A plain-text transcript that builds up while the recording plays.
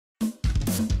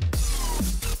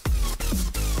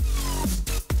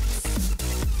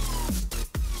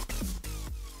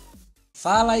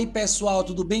Fala aí pessoal,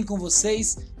 tudo bem com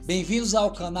vocês? Bem-vindos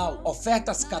ao canal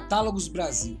Ofertas Catálogos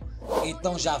Brasil.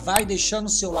 Então já vai deixando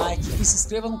seu like e se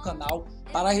inscreva no canal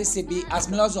para receber as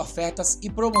melhores ofertas e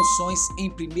promoções em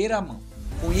primeira mão.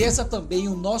 Conheça também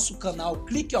o nosso canal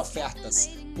CLICA Ofertas,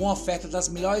 com oferta das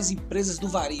melhores empresas do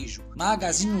varejo,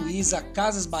 Magazine Luiza,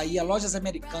 Casas Bahia, Lojas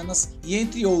Americanas e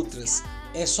entre outras.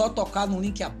 É só tocar no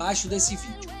link abaixo desse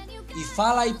vídeo. E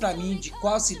fala aí pra mim de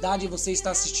qual cidade você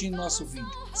está assistindo nosso vídeo.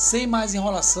 Sem mais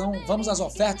enrolação, vamos às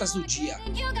ofertas do dia.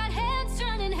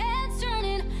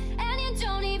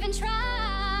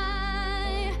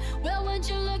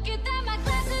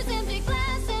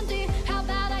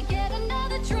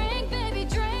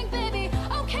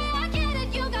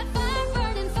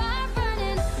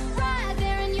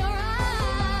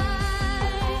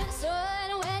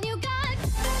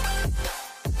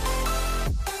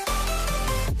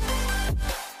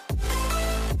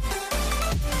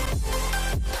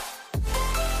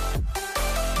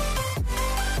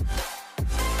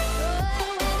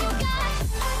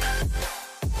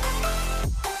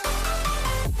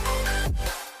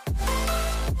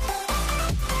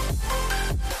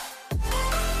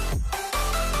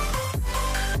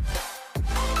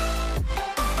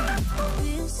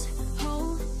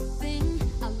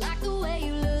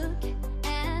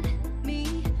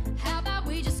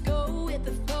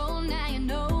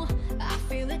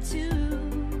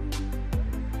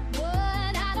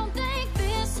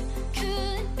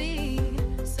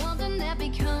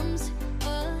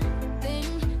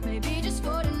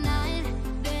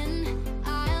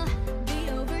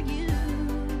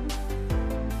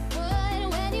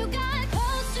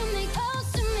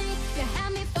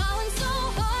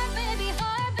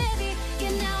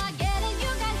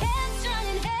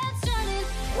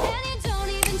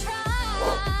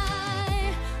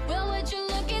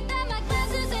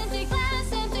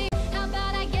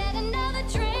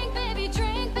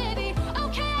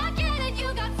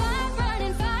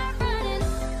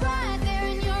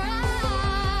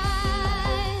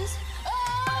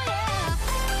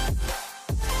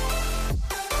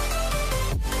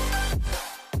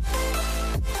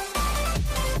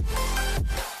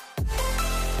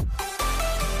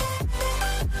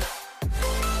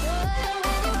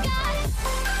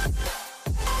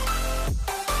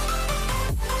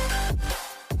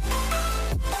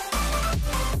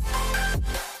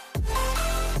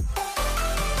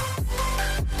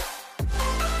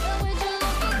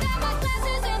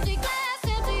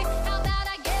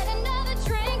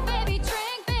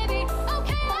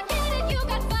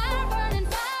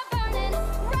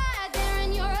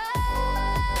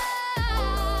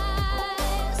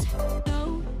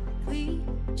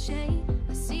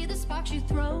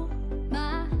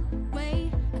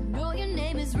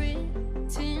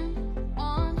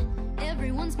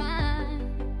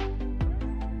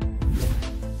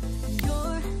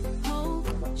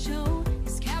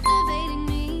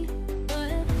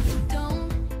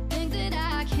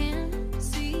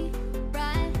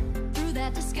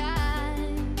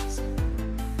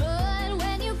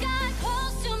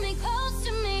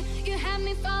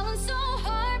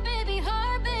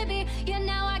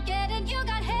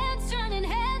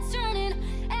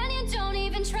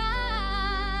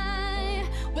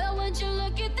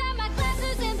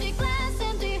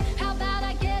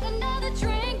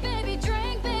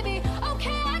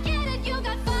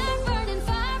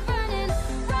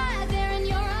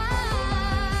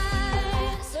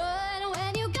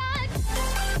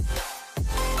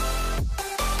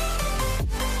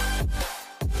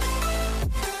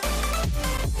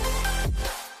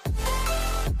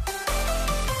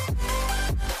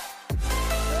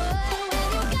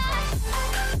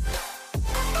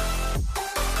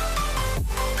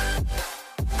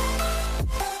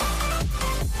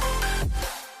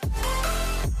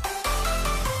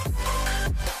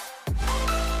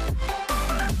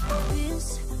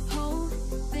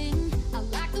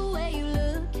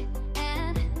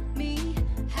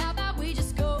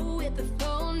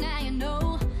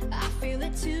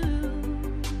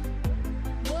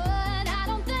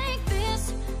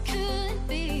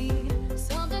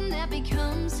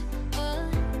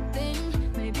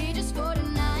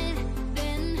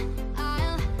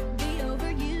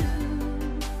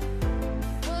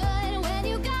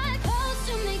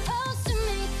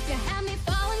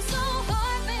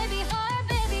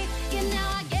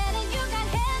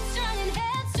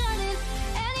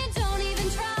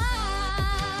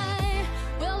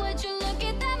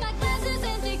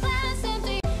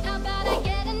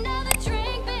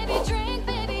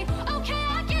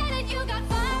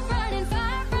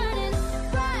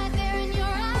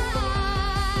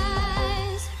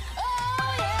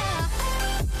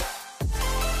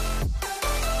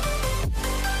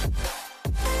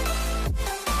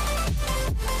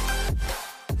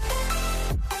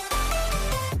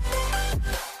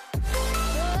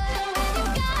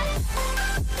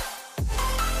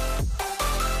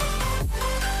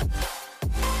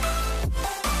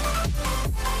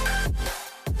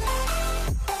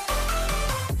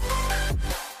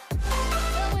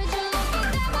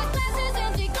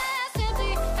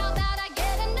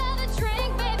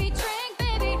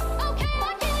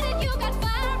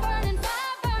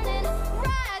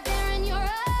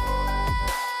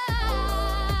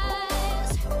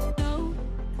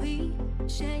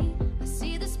 crochê.